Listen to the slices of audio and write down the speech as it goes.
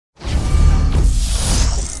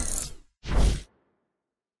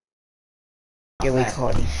You're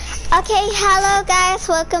recording. Okay, hello guys,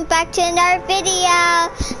 welcome back to another video.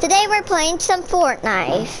 Today we're playing some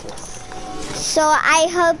Fortnite. So I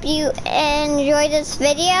hope you enjoy this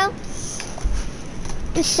video.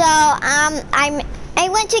 So I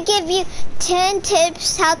want to give you 10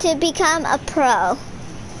 tips how to become a pro.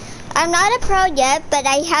 I'm not a pro yet, but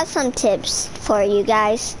I have some tips for you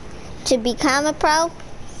guys to become a pro.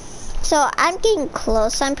 So I'm getting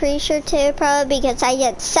close, I'm pretty sure, to a pro because I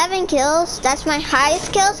get 7 kills. That's my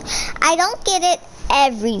highest kills. I don't get it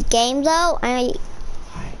every game though. I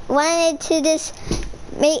wanted to just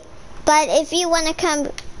make, but if you want to come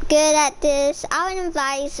good at this, I would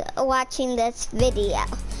advise watching this video.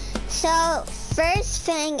 So first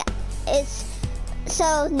thing is,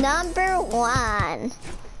 so number one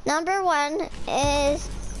is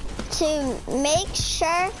to make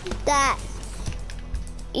sure that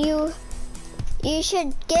you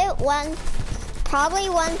should get probably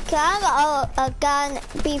one gun or a gun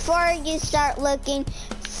before you start looking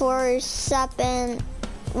for something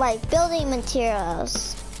like building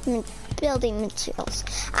materials.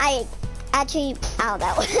 I actually, I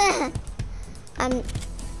don't know.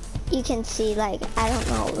 You can see, like, I don't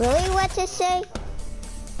know really what to say.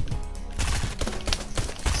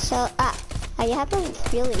 So, I have a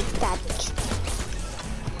really bad.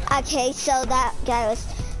 Okay, so that guy was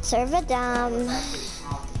serve a dumb.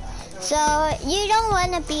 So you don't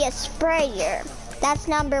want to be a sprayer. That's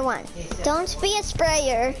number one. Don't be a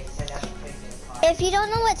sprayer. If you don't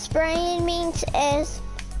know what spraying means, is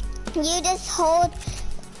you just hold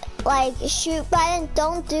like shoot button.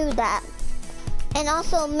 Don't do that. And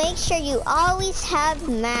also make sure you always have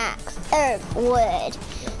max wood.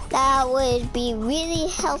 That would be really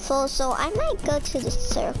helpful. So I might go to the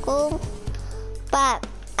circle, but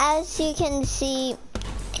as you can see,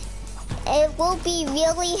 it will be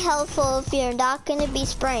really helpful if you're not going to be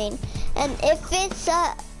spraying. And if it's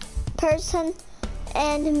a person,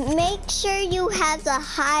 and make sure you have the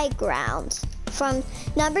high ground. From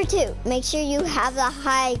number 2, make sure you have the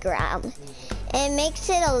high ground. It makes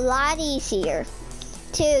it a lot easier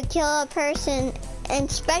to kill a person, and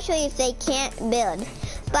especially if they can't build.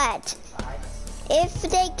 But if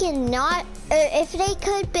they cannot, or if they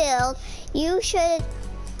could build, you should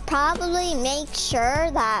probably make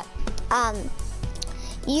sure that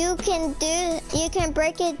you can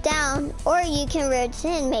break it down, or you can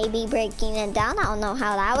routine maybe breaking it down. I don't know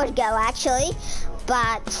how that would go actually,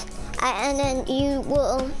 but and then you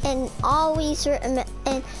will, and always, and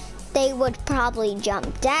they would probably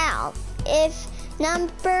jump down. If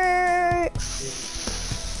number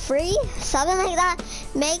 3, something like that,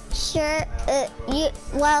 make sure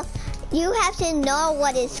you have to know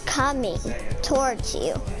what is coming towards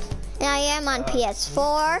you. And I am on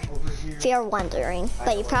PS4, if you're wondering,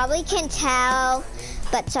 but you probably can tell.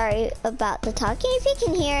 But sorry about the talking if you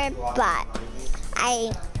can hear it, but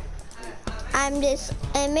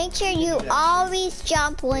and make sure you always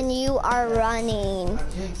jump when you are running,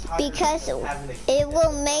 because it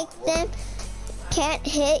will make them can't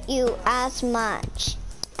hit you as much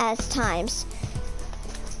as times.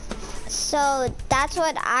 So that's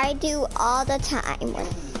what I do all the time when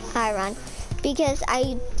I run, because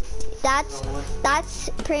that's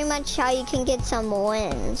pretty much how you can get some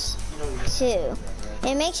wins too.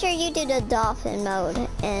 And make sure you do the dolphin mode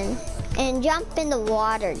and jump in the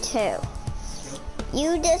water too.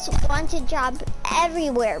 You just want to jump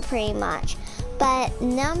everywhere pretty much. But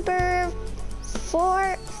number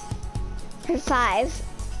 4 or 5,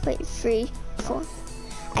 wait, 3, 4.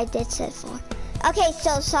 I did say 4. Okay,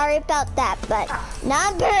 so sorry about that, but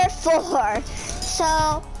number 4.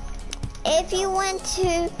 So if you want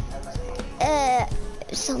to,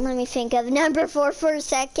 so let me think of number 4 for a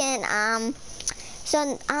second.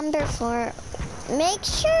 So number 4, make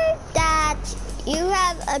sure that you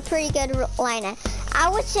have a pretty good lineup. I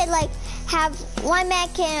would say like have 1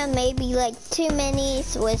 mech and maybe like 2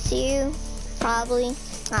 minis with you, probably.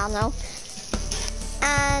 I don't know.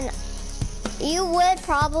 And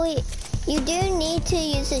you do need to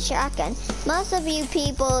use a shotgun. Most of you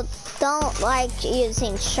people don't like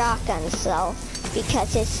using shotguns though,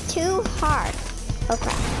 because it's too hard. Oh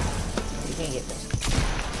crap. You can't get this.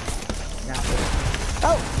 No.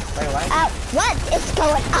 Oh. Wait, what? What is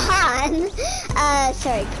going on?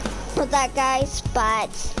 Sorry for that, guys, but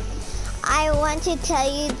I want to tell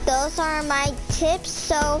you those are my tips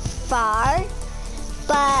so far.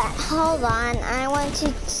 But hold on,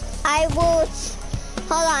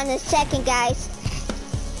 hold on a second, guys.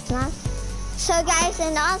 So guys,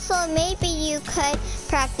 and also maybe you could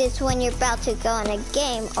practice when you're about to go in a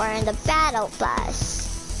game or in the battle bus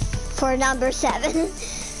for number 7.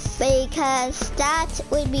 Because that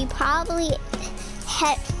would be probably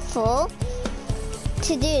careful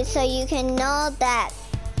to do so you can know that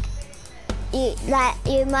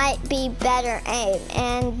you might be better aim.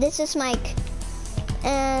 And this is my,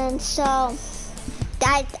 and so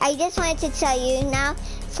I just wanted to tell you now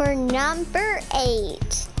for number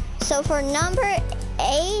 8. So for number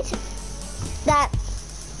 8, that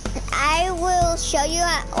I will show you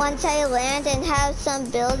once I land and have some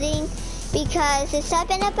building, because it's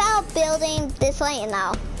something about building this lane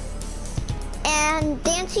now. And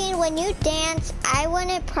dancing, when you dance, I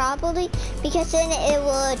wouldn't probably, because then it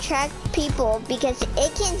will attract people because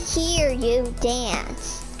it can hear you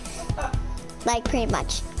dance. Like pretty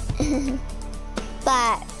much.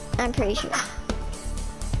 But I'm pretty sure.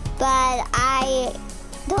 But I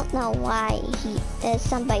don't know why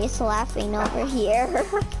somebody's laughing over here.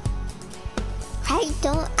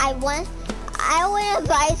 I would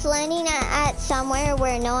advise landing at somewhere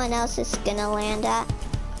where no one else is gonna land at.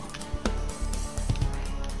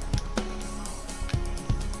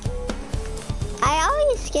 I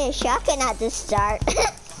always get a shotgun at the start.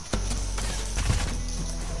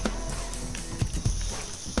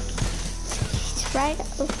 It's right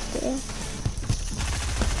over there.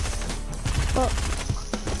 Oh.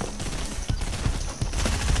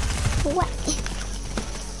 What?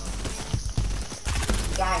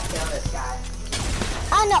 You gotta kill this guy.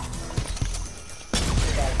 Oh no!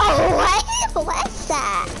 Oh, what? What's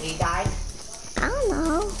that? He died? I don't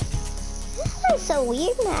know. This is a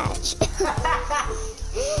weird match.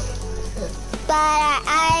 But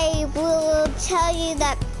I will tell you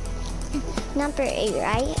that number 8,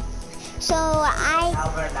 right? So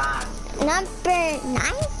number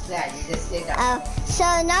 9? Yeah, you just did that.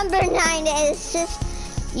 So number 9 is just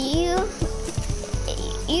you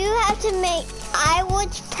have to make. I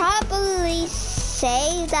would probably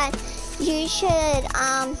say that you should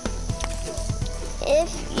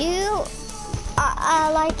if you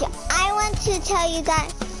like, I want to tell you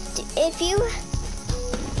that if you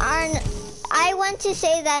are, I want to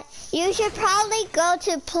say that you should probably go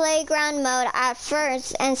to playground mode at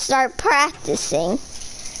first and start practicing.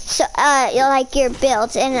 So, like your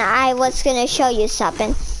builds, and I was gonna show you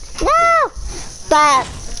something. No! But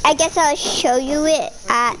I guess I'll show you it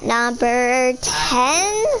at number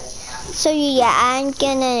 10. So yeah,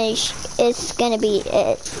 it's gonna be,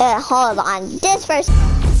 hold on, this first.